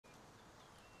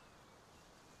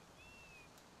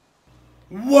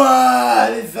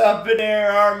What is up in here,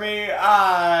 Army?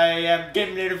 I am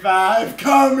Inator 5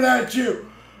 coming at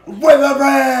you with a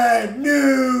brand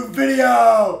new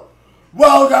video.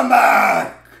 Welcome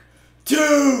back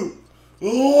to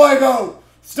LEGO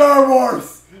Star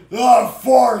Wars The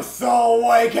Force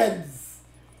Awakens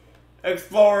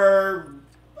Explorer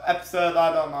episode,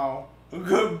 I don't know.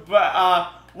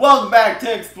 But, welcome back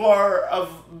to Explorer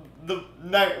of the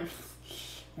Night.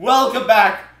 Welcome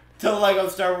back to LEGO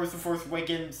Star Wars The Force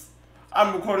Awakens.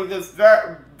 I'm recording this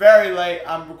very late.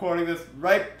 I'm recording this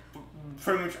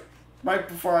pretty much right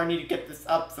before I need to get this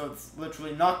up, so it's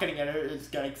literally not getting edited. It's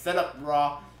getting set up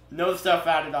raw, no stuff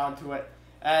added onto it,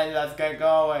 and that's gonna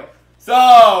go away.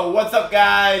 So, what's up,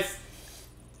 guys?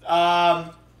 Last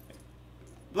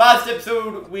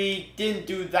episode we didn't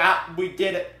do that. We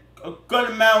did a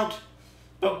good amount,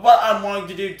 but what I'm wanting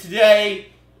to do today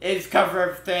is cover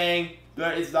everything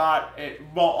that is not,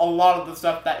 well, a lot of the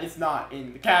stuff that is not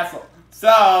in the castle.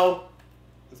 So,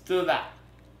 let's do that.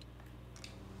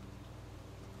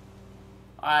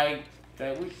 I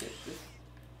think we did this.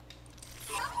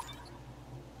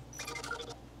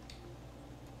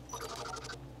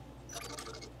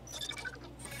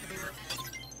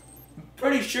 I'm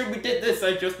pretty sure we did this,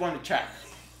 I just want to check.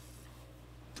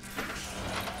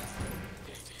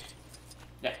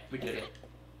 Yeah, we did it.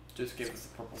 Just gave us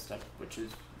the purple stuff, which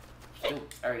is still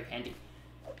very handy.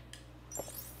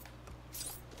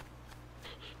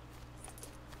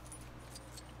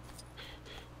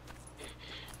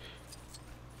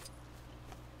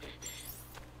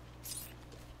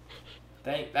 I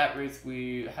think that race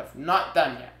we have not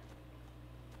done yet.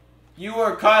 You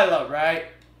are Kylo, right?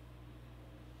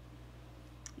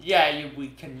 Yeah, we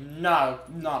cannot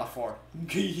afford.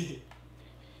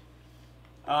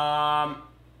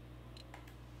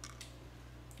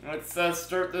 Let's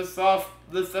start this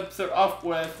episode off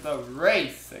with the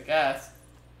race, I guess.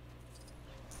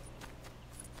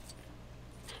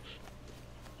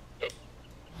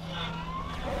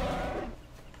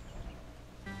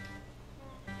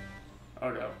 Oh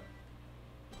no.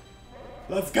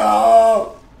 Let's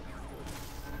go!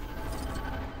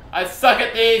 I suck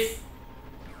at these!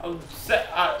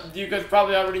 You guys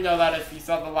probably already know that if you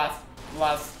saw the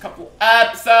last couple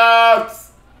episodes!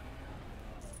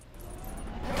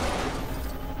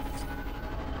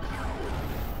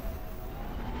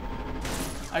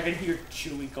 I can hear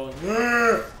Chewie going.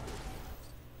 Arrgh!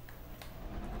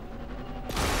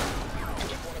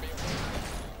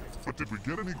 But did we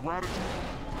get any gratitude?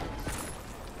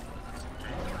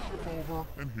 Ship over,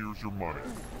 and here's your money.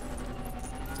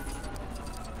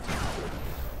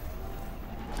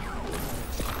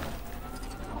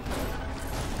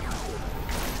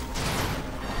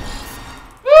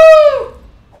 Woo!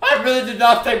 I really did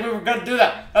not think we were gonna do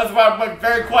that. That's why I went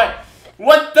very quiet.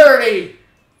 130!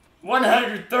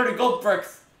 130 gold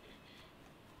bricks.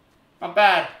 Not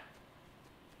bad.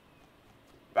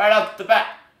 Right off the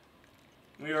bat.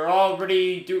 We are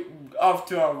already off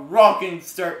to a rocking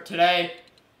start today.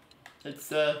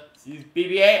 Let's use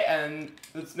BB-8 and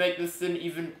let's make this an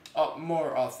even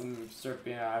more awesome start.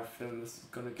 Yeah, I have a feeling this is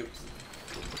gonna give us.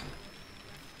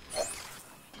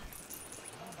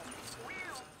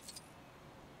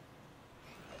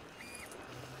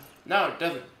 No, it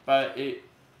doesn't. But it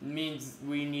means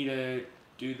we need to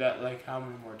do that like how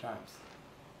many more times?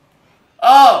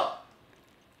 Oh!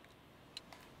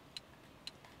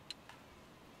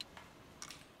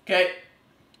 Okay.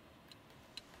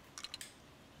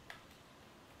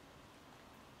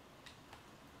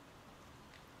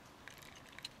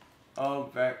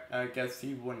 Oh, I guess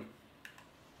he wouldn't.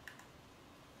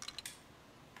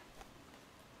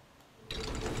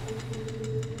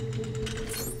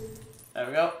 There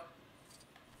we go.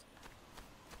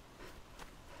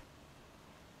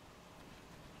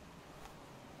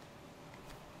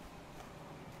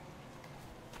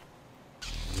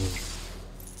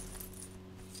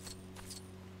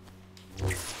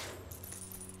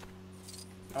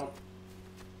 Nope.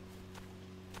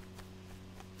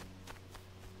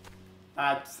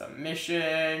 That's a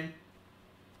mission.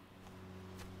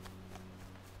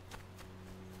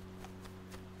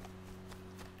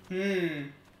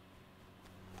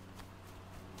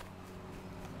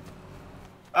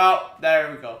 Oh,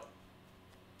 there we go.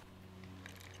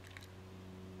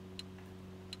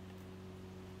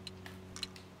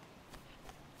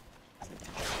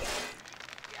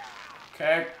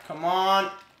 Okay, come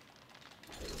on.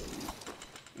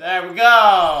 There we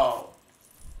go.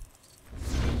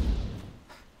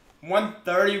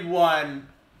 131.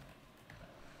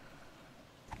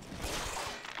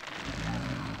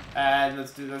 And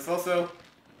let's do this also.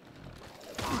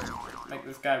 Make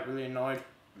this guy really annoyed.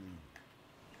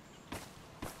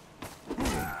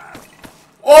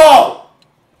 Oh!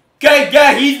 Okay,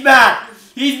 yeah, he's mad.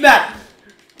 He's mad.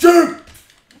 Shoot!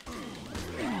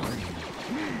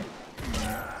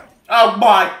 Oh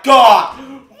my god!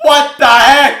 What the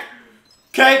heck?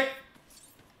 Okay.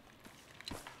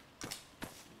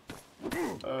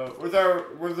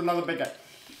 Where's another big guy?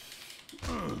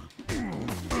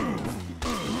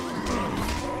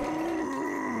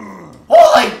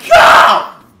 Holy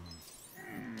cow!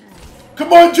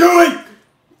 Come on, Chewie!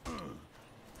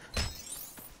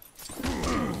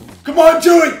 Come on,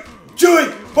 Chewie!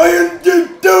 Chewie, what are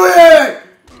you doing?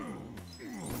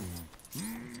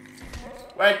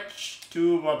 Switch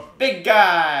to a big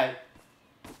guy.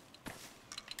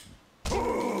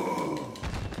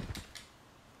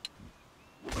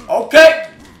 Okay.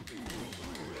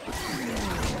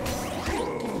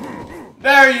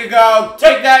 There you go.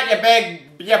 Take that, you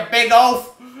big oaf.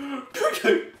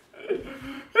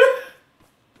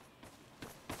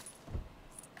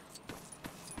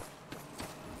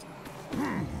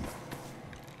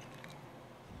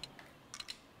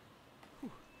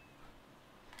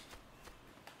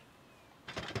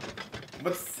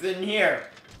 What's in here?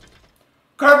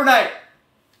 Carbonite!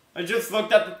 I just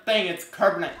looked at the thing, it's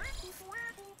carbonite.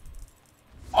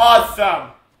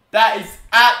 Awesome! That is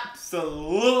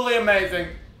absolutely amazing.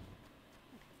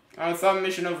 I saw a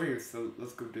mission over here, so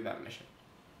let's go do that mission.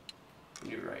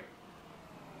 You're right.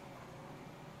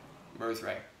 Where's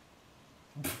Ray?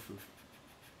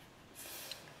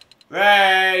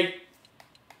 Ray!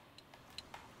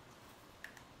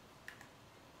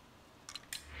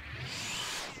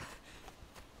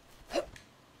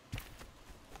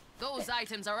 Those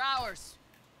items are ours.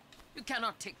 You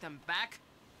cannot take them back.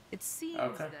 It seems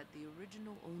that the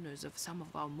original owners of some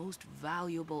of our most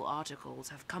valuable articles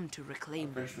have come to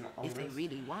reclaim them. If they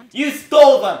really want. You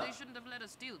stole them! They shouldn't have let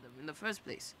us steal them in the first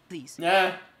place. Please.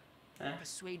 Yeah.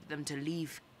 Persuade them to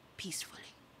leave peacefully.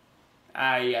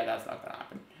 Yeah, that's not gonna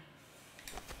happen.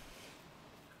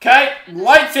 Okay,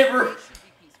 lightsaber!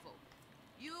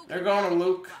 They're going to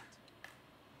Luke.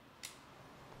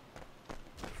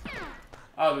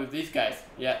 Oh, there's these guys.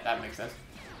 Yeah, that makes sense.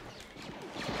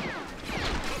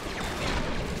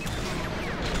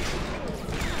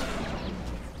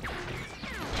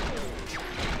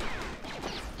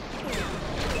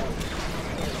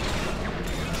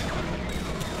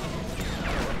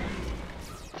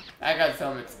 I gotta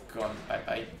tell him it's gone.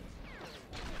 Bye-bye.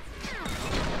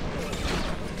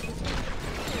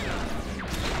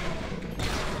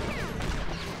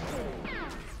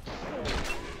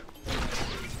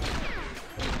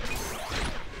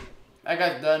 That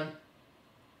guy's done.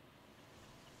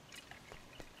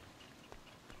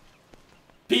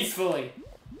 Peacefully.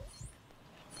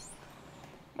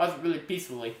 Wasn't really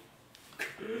peacefully.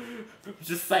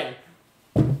 Just saying.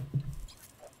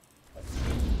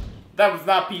 That was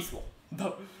not peaceful.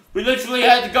 We literally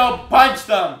had to go punch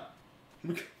them.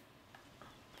 It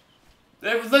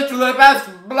was literally a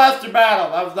blaster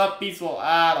battle. That was not peaceful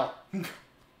at all.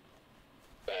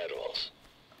 Battles.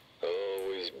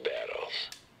 Always battles.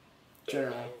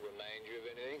 General. Remind you of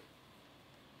anything?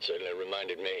 Certainly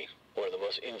reminded me. One of the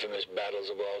most infamous battles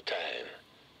of all time.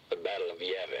 The Battle of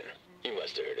Yavin. You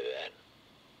must have heard of that.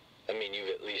 I mean, you've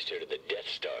at least heard of the Death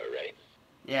Star, right?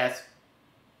 Yes.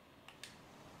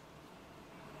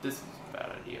 This is a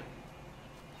bad idea.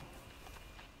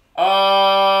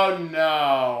 Oh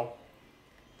no.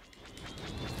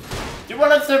 Do you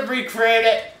want us to recreate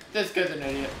it? This guy's an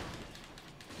idiot.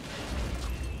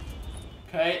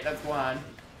 Okay, that's one.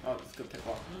 Oh, this could take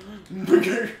one.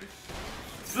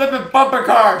 Slipping bumper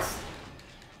cars!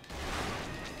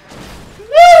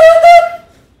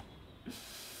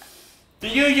 Do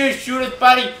you just shoot us,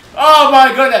 buddy? Oh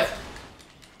my goodness!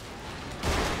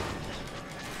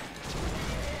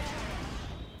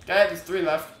 Okay, there's 3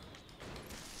 left.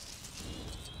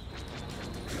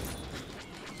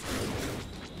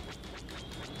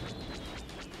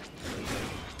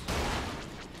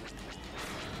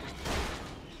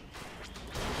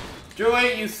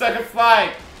 Julie, you suck at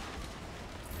flying!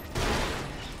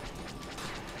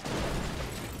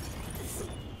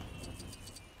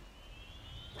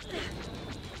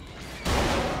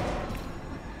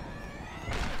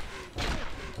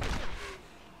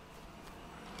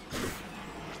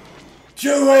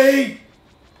 Chewie!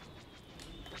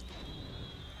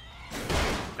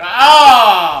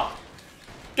 Oh!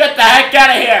 Get the heck out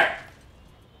of here!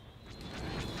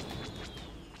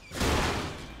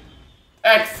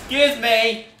 Excuse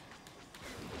me!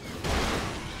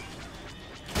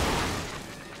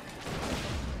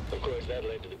 Of course, that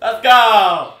led to the... Let's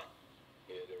go!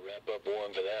 You had to wrap up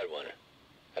warm for that one.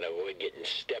 And avoid getting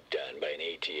stepped on by an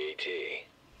AT-AT.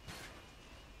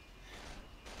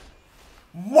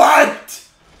 What?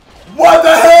 What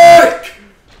the heck?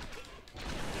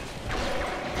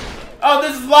 Oh,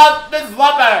 this is a lot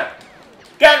better.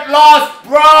 Get lost,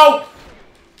 bro!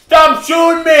 Stop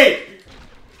shooting me!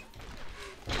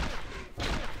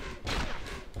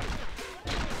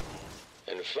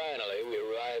 And finally, we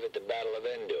arrive at the Battle of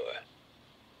Endor.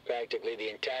 Practically the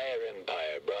entire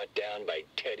Empire brought down by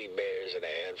teddy bears and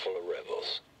a handful of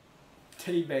rebels.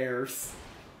 Teddy bears.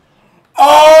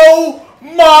 Oh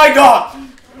my god!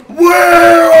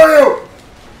 Where are you?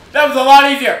 That was a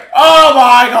lot easier. Oh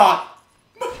my god!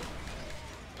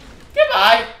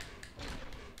 Goodbye.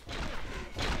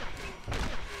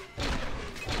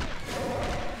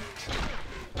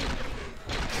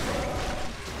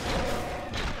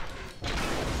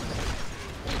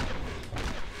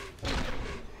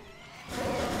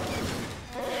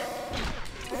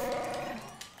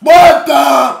 What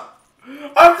the?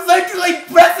 I'm literally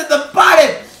pressing the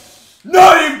button!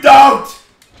 No, you don't!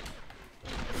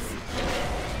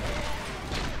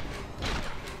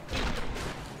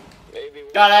 Maybe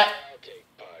Got it. I'll take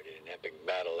part in an epic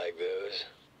battle like those.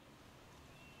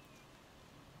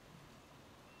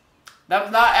 That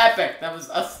was not epic. That was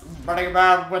us running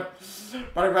around like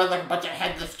a bunch of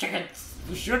headless chickens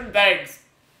shooting things.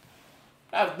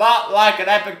 That was not like an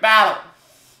epic battle.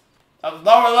 That was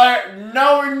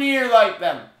nowhere near like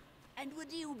them. And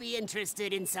would you be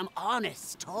interested in some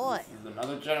honest toy? This is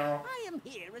another general. I am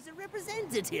here as a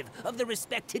representative of the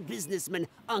respected businessman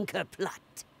Unker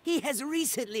Platt. He has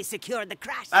recently secured the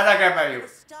crash I don't care about of you. the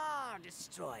Star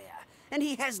Destroyer, and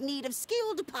he has need of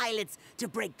skilled pilots to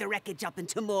break the wreckage up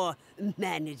into more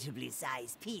manageably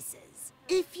sized pieces.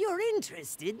 If you're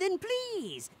interested, then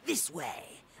please, this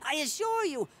way. I assure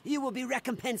you, you will be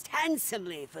recompensed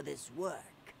handsomely for this work.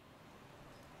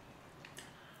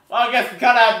 Well, I guess we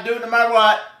kinda have to do it no matter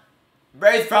what.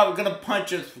 Ray's probably gonna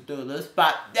punch us for doing this,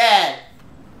 but Dad,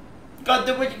 you gotta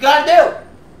do what you gotta do.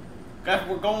 Guess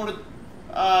we're going to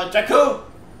Jakku.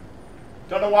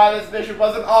 Don't know why this mission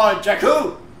wasn't on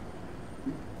Jakku.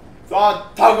 It's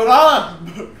on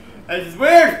Togolana. This is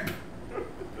weird.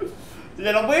 A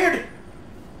little weird.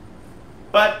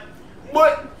 But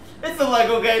what? It's a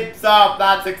Lego game, so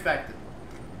that's expected.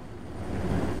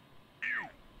 You.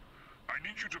 I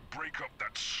need you to break up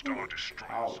that Star Destroyer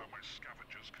Ow. so my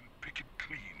scavengers can pick it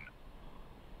clean.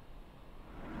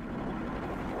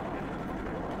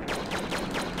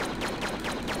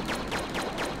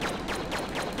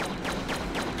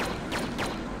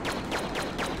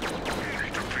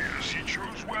 It appears he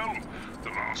chose well. The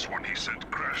last one he sent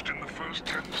crashed in the first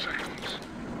 10 seconds.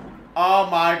 Oh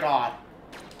my god.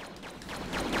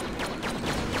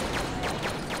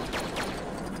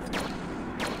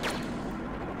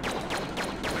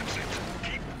 That's it.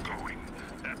 Keep going.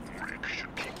 That wreck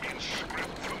should keep me in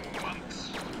script for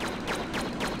months.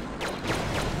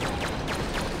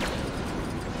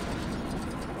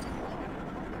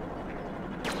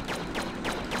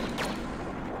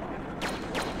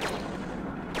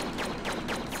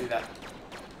 See that?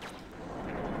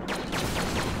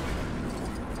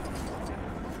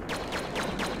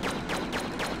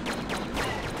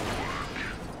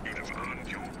 You'd have earned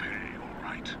your pay, all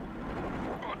right?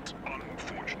 But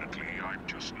unfortunately, I've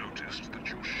just noticed that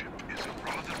your ship is a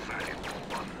rather valuable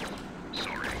one.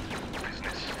 Sorry,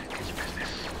 business is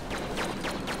business.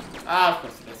 Ah, of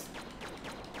course it is.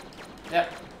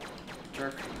 Yep.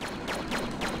 Jerk.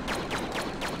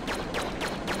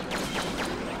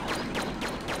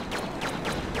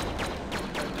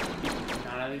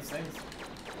 None of these things.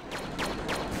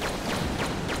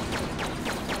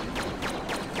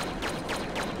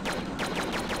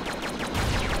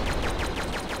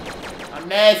 I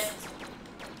missed.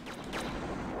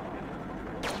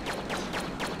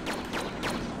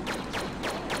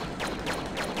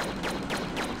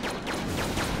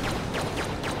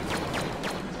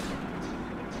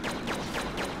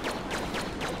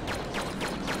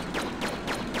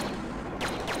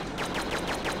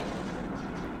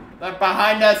 They're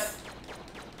behind us.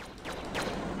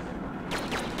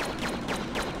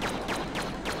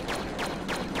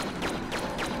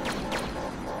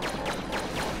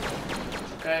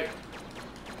 Okay.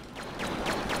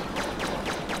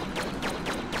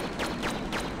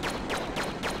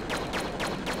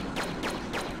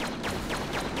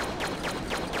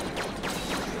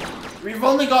 We've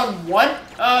only gone one.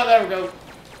 Oh, there we go.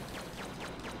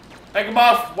 Take them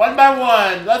off one by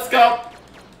one. Let's go.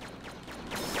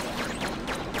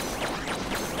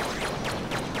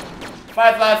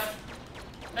 Five left.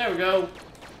 There we go.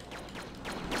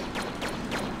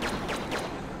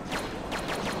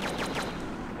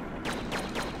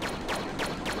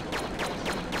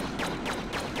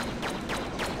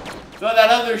 So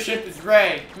that other ship is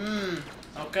Ray.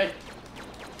 Okay.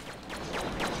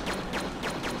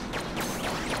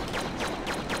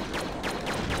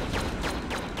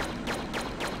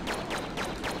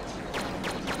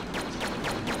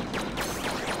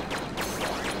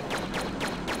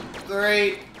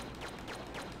 Three,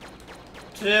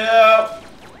 two,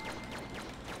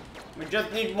 we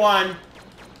just need one,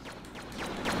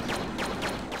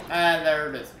 and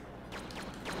there it is.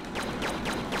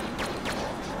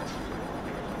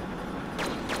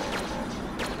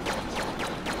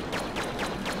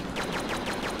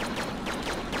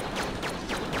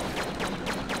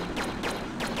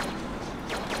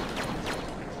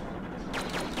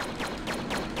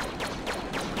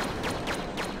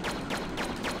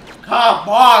 Come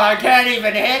on, I can't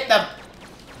even hit them.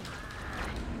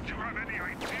 Do you have any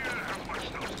idea how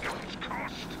much those guns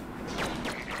cost?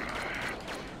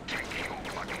 Take your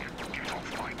money and get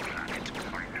off my planet.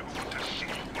 I never want to see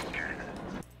you again.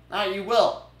 Ah, you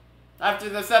will. After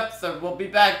this episode, we'll be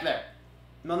back there.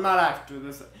 No, not after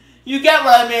this. You get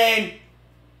what I mean.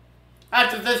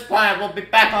 After this planet, we'll be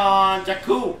back on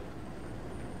Jakku.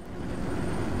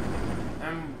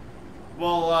 And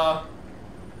we'll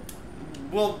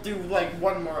do like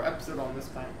one more episode on this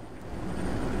planet.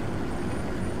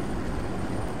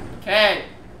 Okay.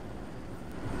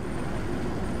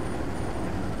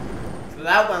 So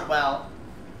that went well.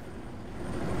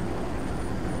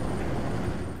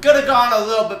 Could have gone a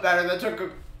little bit better. That took a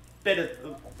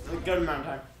good amount of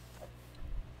time.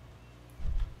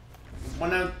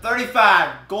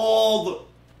 135 gold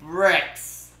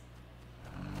bricks.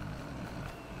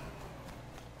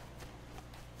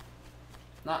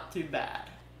 Not too bad.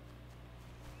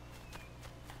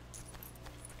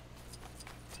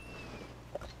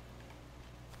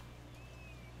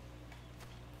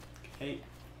 Okay.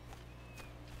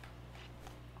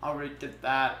 Already did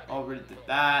that. Already did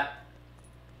that.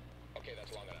 Okay,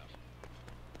 that's long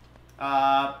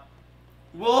enough.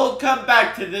 We'll come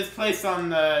back to this place on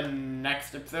the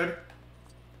next episode.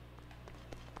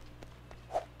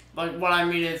 Like, what I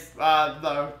mean is,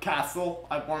 the castle.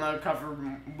 I want to cover,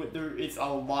 there is a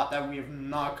lot that we have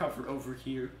not covered over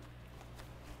here.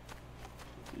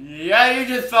 Yeah, you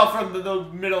just fell from the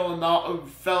middle and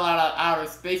fell out of outer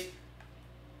space.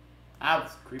 That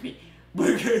was creepy.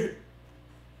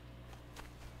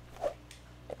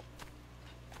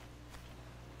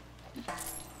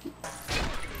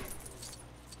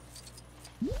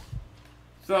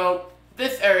 So,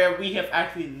 this area we have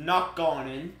actually not gone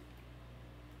in.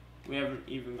 We haven't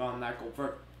even gone that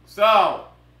far. So,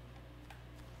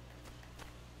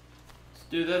 let's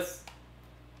do this.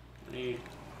 We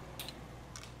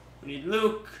need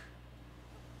Luke.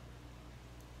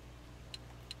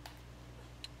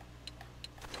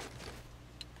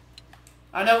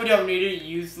 I know we don't need to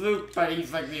use Luke, but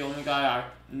he's like the only guy I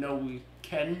know we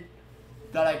can.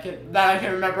 That I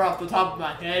can remember off the top of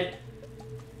my head.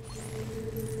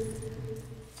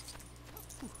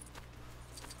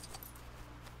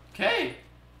 Okay.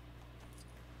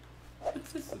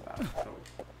 What's this about? Oh.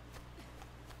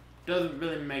 Doesn't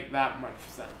really make that much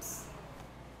sense.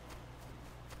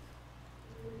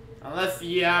 Unless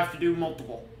you have to do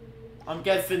multiple. I'm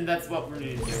guessing that's what we're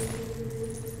going to do.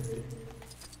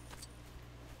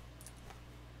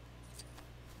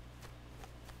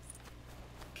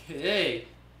 Okay.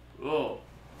 Whoa.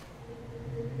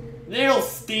 A little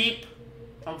steep.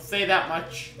 I'll say that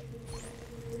much.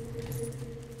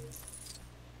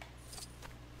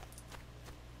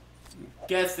 I'm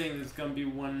guessing there's gonna be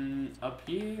one up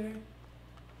here.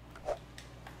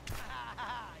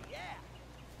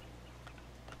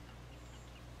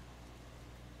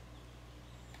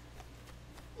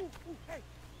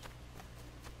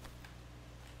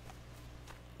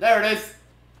 There it is.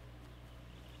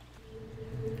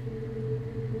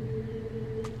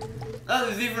 Oh,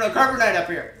 there's even a carbonite up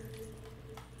here.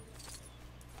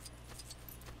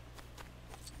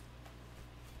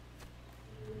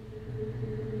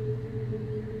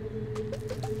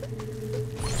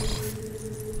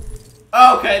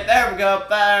 Okay, there we go.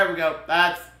 There we go.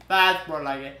 That's more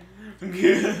like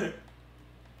it.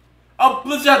 Oh,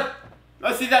 blue jump.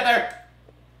 I see that there.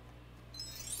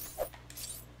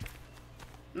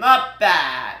 Not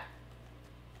bad.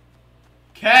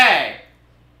 Okay.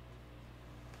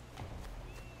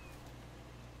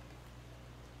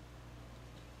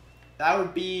 That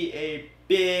would be a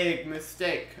big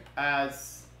mistake,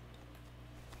 as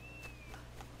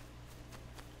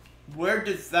where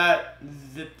does that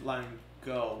zip line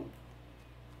go?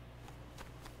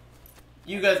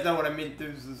 You guys know what I mean.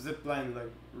 There's a zip line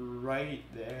like right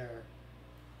there.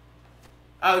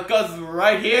 Oh, it goes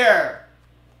right here.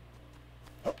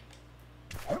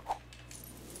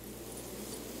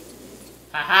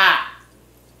 Haha!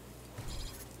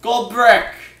 Gold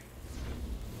brick!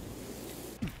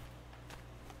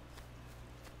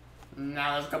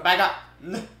 Now let's go back up.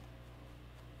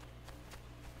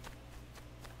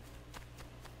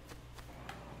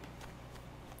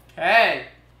 Okay.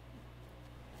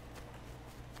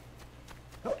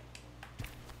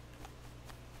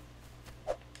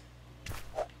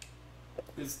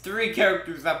 There's 3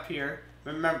 characters up here.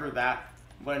 Remember that.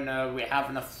 When we have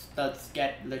enough studs to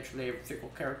get literally every single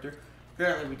character.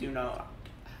 Currently we do not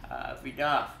have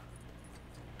enough.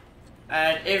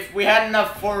 And if we had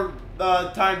enough for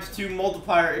the ×2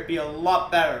 multiplier, it'd be a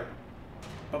lot better.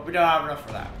 But we don't have enough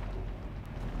for that.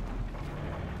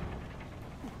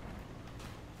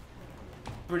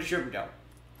 Pretty sure we don't.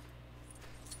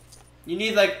 You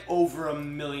need like over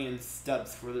 1 million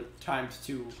studs for the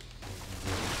 ×2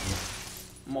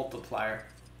 multiplier.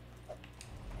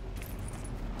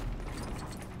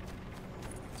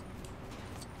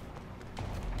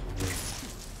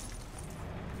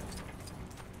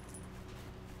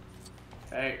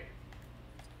 Okay.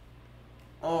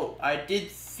 Oh, I did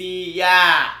see,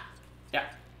 yeah. Yeah.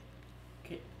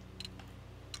 Okay.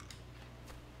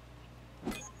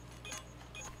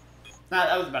 Nah,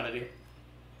 that was a bad idea.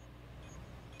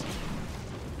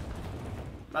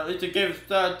 At least it gave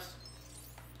studs.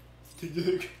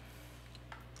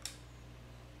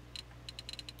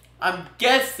 I'm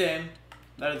guessing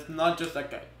that it's not just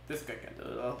that guy. This guy can do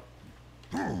it all.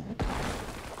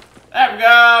 There we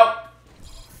go!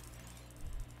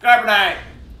 Carbonite!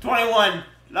 21!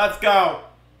 Let's go!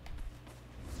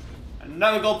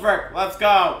 Another gold brick! Let's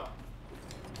go!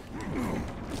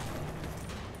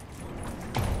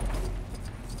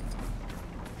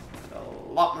 A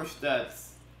lot more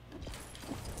studs.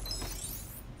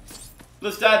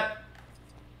 Blue stud!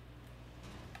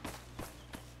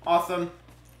 Awesome.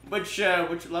 Which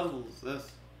level is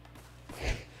this?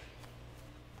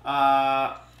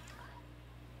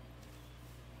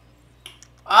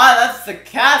 That's the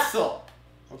castle!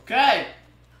 Okay.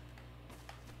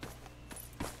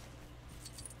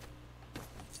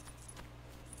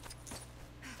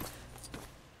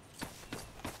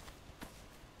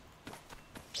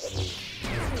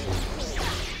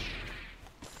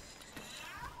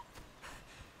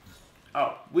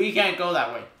 Oh, we can't go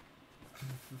that way.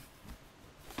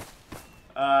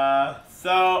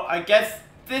 So I guess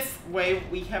this way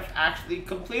we have actually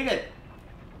completed.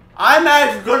 I'm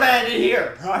actually gonna end it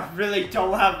here. I really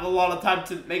don't have a lot of time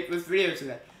to make this video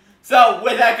today. So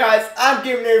with that, guys, I'm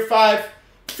Inator5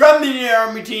 from the Inator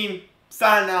Army team,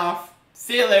 signing off.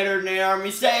 See you later, Inator Army.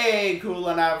 Stay cool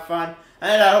and have fun.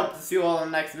 And I hope to see you all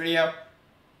in the next video.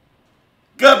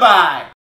 Goodbye!